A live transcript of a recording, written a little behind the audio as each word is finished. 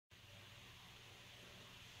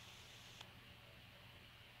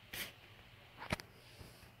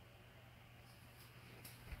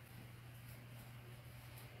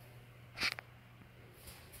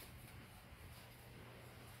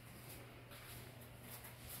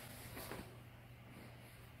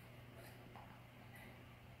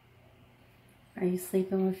Are you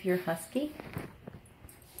sleeping with your husky?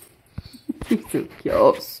 He's so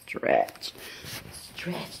cute. Stretch.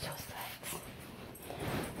 Stretch those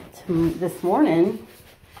legs. This morning,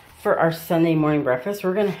 for our Sunday morning breakfast,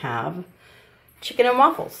 we're going to have chicken and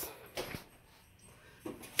waffles.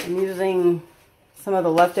 I'm using some of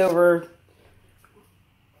the leftover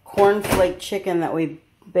cornflake chicken that we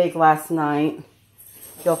baked last night.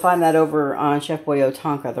 You'll find that over on Chef Boyo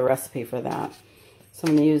Tonka, the recipe for that. So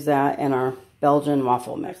I'm going to use that in our Belgian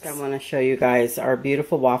waffle mix. I want to show you guys our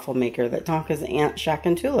beautiful waffle maker that Tonka's aunt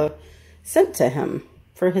Shakantula sent to him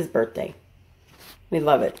for his birthday. We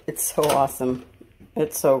love it. It's so awesome.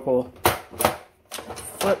 It's so cool.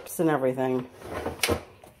 Flips and everything.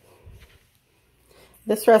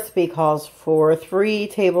 This recipe calls for 3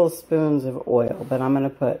 tablespoons of oil, but I'm going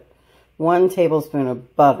to put 1 tablespoon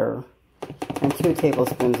of butter and 2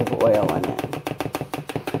 tablespoons of oil in it.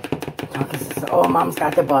 Oh, Mom's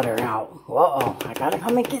got the butter now. Whoa, I gotta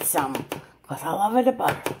come and get some, because I love it, the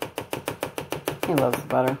butter. He loves the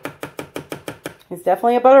butter. It's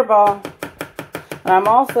definitely a butter ball. And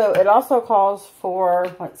it also calls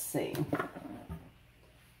for, let's see,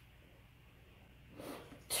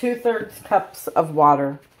 2/3 cups of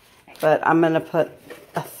water. But I'm going to put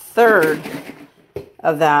 1/3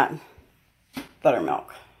 of that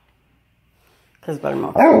buttermilk. Because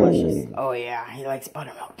buttermilk is delicious. Oh yeah, he likes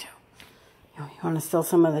buttermilk too. You want to steal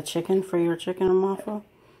some of the chicken for your chicken and waffle?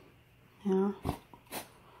 Yeah.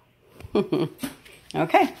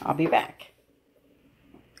 Okay, I'll be back.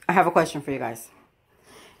 I have a question for you guys.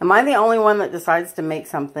 Am I the only one that decides to make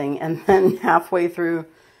something and then halfway through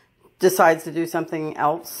decides to do something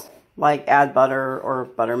else? Like add butter or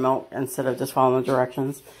buttermilk instead of just following the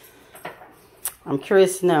directions? I'm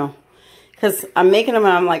curious to know. Because I'm making them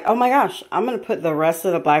and I'm like, oh my gosh, I'm going to put the rest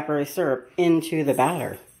of the blackberry syrup into the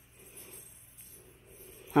batter.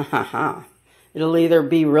 Ha ha ha. It'll either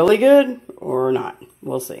be really good or not.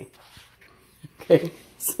 We'll see. Okay,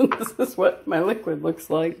 so this is what my liquid looks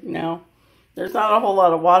like now. There's not a whole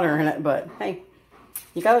lot of water in it, but hey,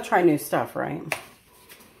 you gotta try new stuff, right?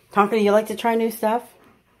 Tonka, you like to try new stuff?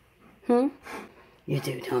 You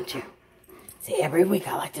do, don't you? See, every week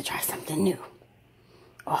I like to try something new.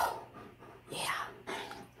 Oh, yeah.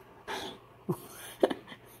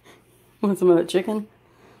 Want some of that chicken?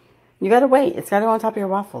 You gotta wait. It's gotta go on top of your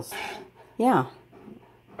waffles. Yeah.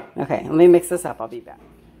 Okay, let me mix this up. I'll be back.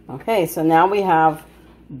 Okay, so now we have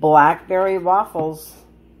blackberry waffles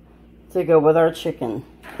to go with our chicken.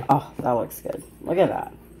 Oh, that looks good. Look at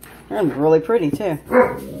that. They're really pretty too.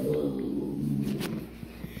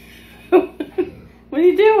 What are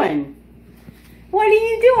you doing? What are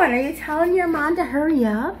you doing? Are you telling your mom to hurry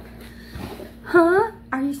up? Huh?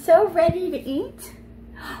 Are you so ready to eat?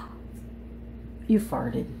 You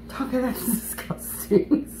farted. Tonka, that's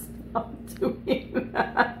disgusting. Stop doing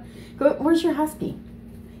that. Go, where's your husky?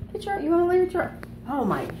 Get your, you want to leave your... Oh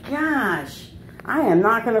my gosh. I am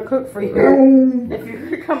not going to cook for you. If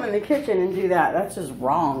you come in the kitchen and do that, that's just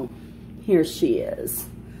wrong. Here she is.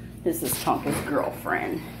 This is Tonka's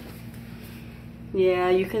girlfriend. Yeah,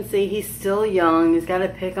 you can see he's still young. He's got to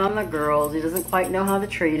pick on the girls. He doesn't quite know how to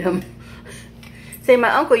treat them. Say, my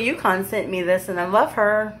Uncle Yukon sent me this and I love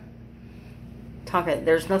her. Tonka,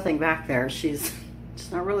 there's nothing back there. She's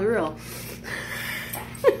not really real.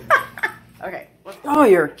 Okay. Oh,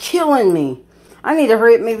 you're killing me. I need to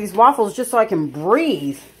hurry up and make these waffles just so I can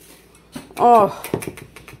breathe. Oh,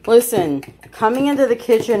 listen. Coming into the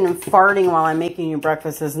kitchen and farting while I'm making you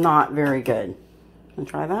breakfast is not very good. Wanna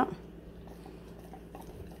try that?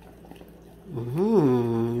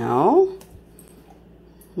 No.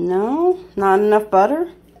 No? Not enough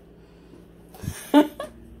butter?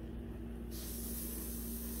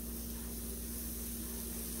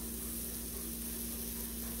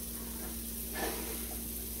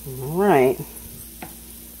 Alright,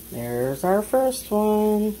 there's our first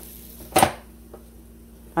one.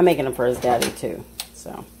 I'm making them for his daddy too,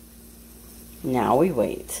 so now we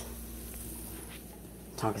wait.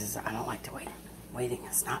 Tonka says, I don't like to wait. Waiting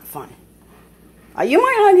is not fun. You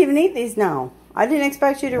might not even eat these now. I didn't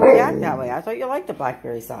expect you to react that way. I thought you liked the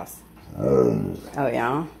blackberry sauce. Oh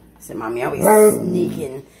yeah? I said, Mommy,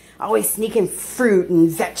 always sneaking fruit and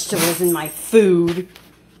vegetables in my food.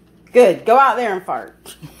 Good. Go out there and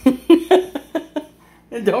fart.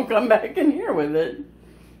 And don't come back in here with it.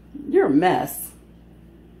 You're a mess.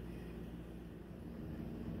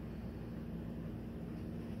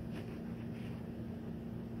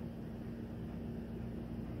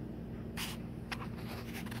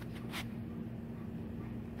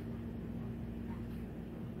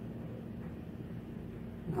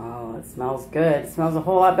 Oh, it smells good. It smells a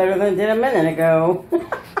whole lot better than it did a minute ago.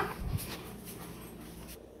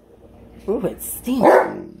 Ooh, it's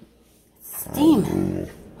steaming. It's steaming.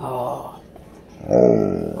 Oh.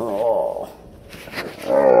 Oh.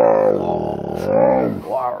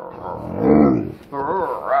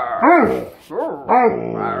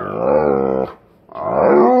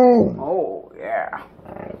 Oh, yeah.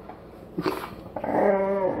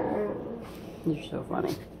 You're so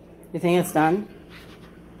funny. You think it's done?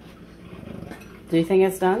 Do you think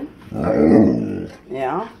it's done?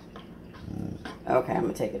 Yeah? Okay, I'm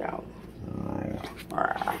gonna take it out.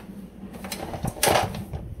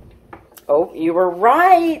 Oh, you were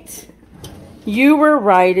right. You were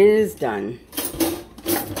right. It is done.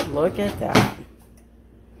 Look at that.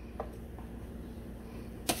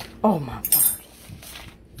 Oh my word.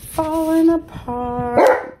 Falling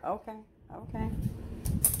apart. Okay, okay.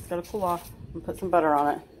 It's gotta cool off. I'm gonna put some butter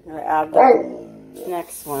on it. I'm gonna add the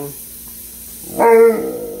next one.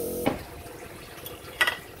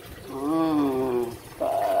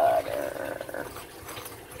 Butter.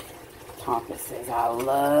 Tonka says, I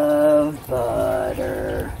love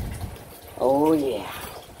butter. Oh, yeah.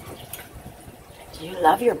 Do you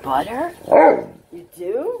love your butter? You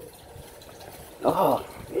do? Oh,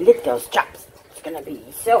 lick those chops. It's going to be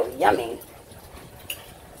so yummy.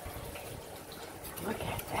 Look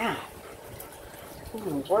at that. Oh,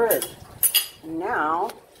 my word. And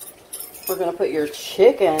now, we're going to put your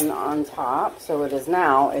chicken on top. So it is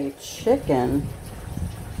now a chicken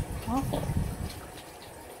waffle.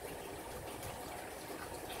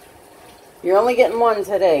 You're only getting one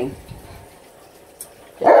today.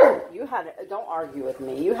 You had, don't argue with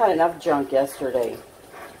me. You had enough junk yesterday.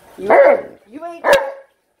 You ate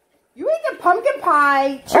the pumpkin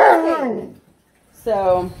pie cheesecake.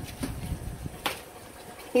 So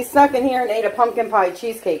he snuck in here and ate a pumpkin pie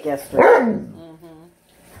cheesecake yesterday.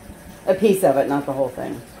 A piece of it, not the whole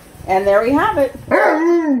thing. And there we have it.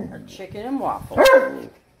 Our chicken and waffle.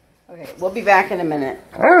 Okay, we'll be back in a minute.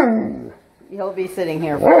 He'll be sitting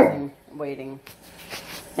here waiting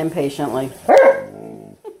impatiently.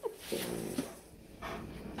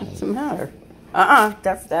 What's the matter?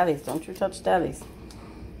 That's Daddy's. Don't you touch Daddy's.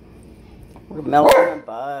 We're melting the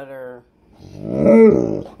butter.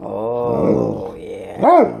 Oh, yeah.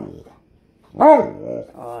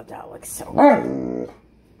 Oh, that looks so good.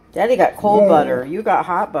 Daddy got cold butter. You got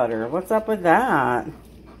hot butter. What's up with that?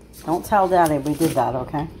 Don't tell Daddy we did that,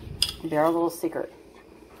 okay? It'll be our little secret.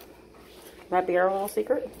 That be our little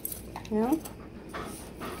secret? Yeah?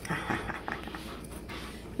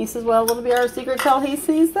 He says, well, it'll be our secret till he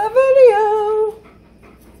sees the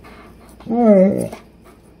video. Okay.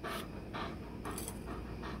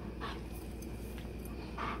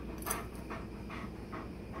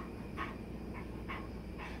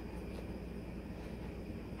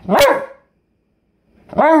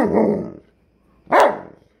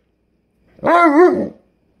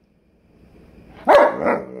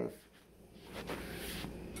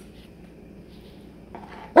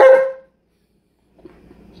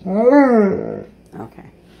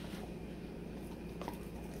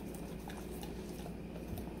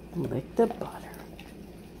 Lick the butter.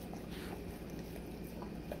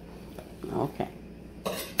 Okay.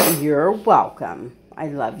 You're welcome. I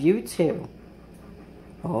love you too.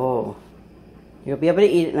 Oh. You'll be able to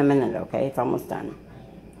eat it in a minute, okay? It's almost done.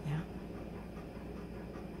 Yeah.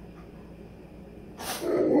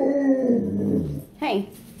 Hey.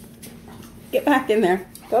 Get back in there.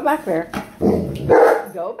 Go back there.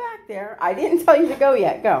 Go back there. I didn't tell you to go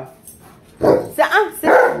yet. Go. Sit down.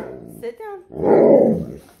 Sit down.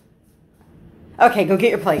 Okay, go get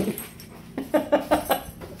your plate.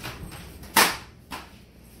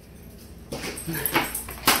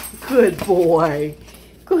 Good boy.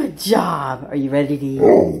 Good job. Are you ready to eat?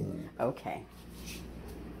 Okay.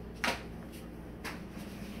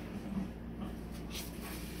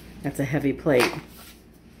 That's a heavy plate.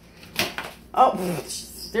 Oh,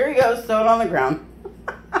 there you go. Throw it on the ground.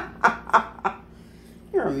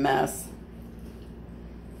 You're a mess.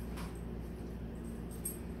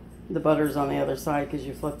 The butter's on the other side because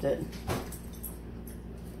you flipped it.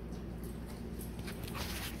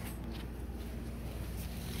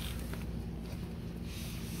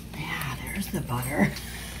 Yeah, there's the butter.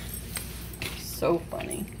 So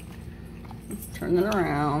funny. Let's turn it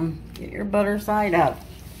around. Get your butter side up.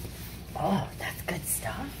 Oh, that's good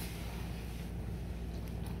stuff.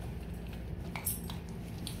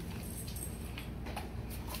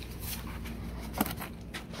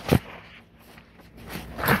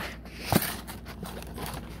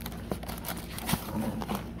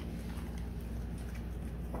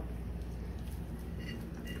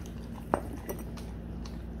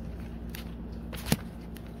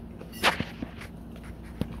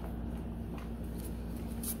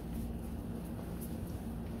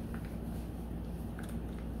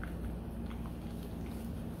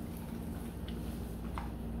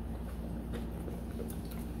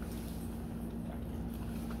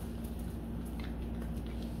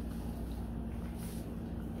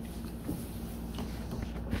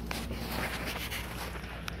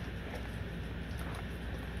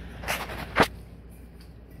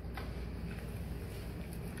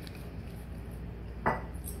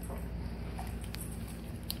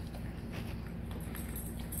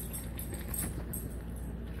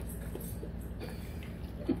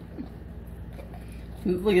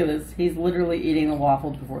 Look at this. He's literally eating the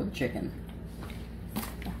waffles before the chicken.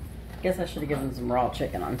 Guess I should have given him some raw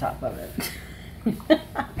chicken on top of it.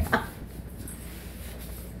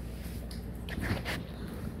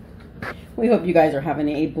 We hope you guys are having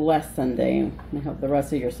a blessed Sunday. I hope the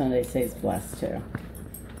rest of your Sunday stays blessed too.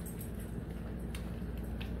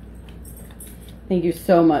 Thank you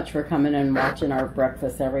so much for coming and watching our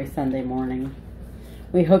breakfast every Sunday morning.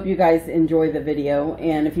 We hope you guys enjoy the video,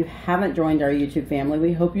 and if you haven't joined our YouTube family,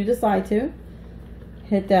 we hope you decide to.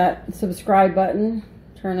 Hit that subscribe button,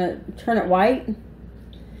 turn it white,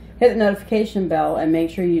 hit the notification bell, and make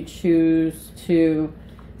sure you choose to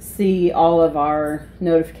see all of our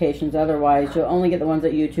notifications. Otherwise, you'll only get the ones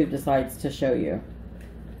that YouTube decides to show you.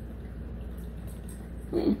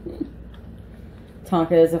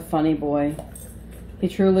 Tonka is a funny boy. He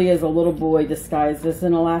truly is a little boy disguised as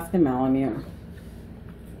an Alaskan Malamute.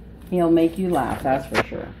 He'll make you laugh, that's for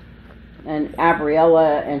sure. And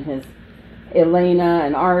Abriella and his Elena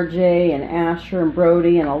and RJ and Asher and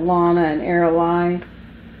Brody and Alana and Aralai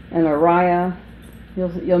and Araya.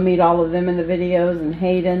 You'll meet all of them in the videos, and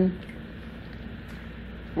Hayden.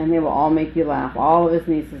 And they will all make you laugh. All of his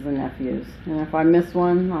nieces and nephews. And if I miss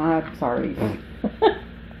one, I'm sorry.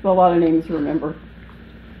 It's a lot of names to remember.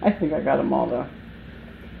 I think I got them all though.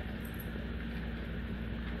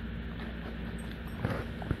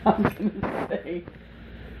 I'm gonna say,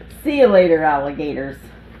 see you later, alligators.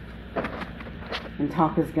 And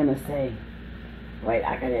Tonka's gonna say, wait,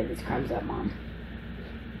 I gotta add these crumbs up, Mom.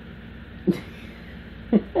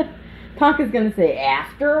 Tonka's gonna say,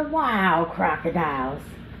 after a while, crocodiles.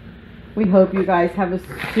 We hope you guys have a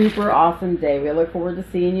super awesome day. We look forward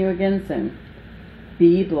to seeing you again soon.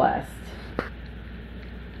 Be blessed.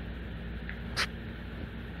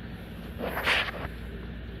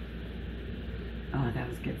 Oh, that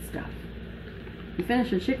was good stuff. You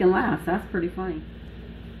finished the chicken last. That's pretty funny.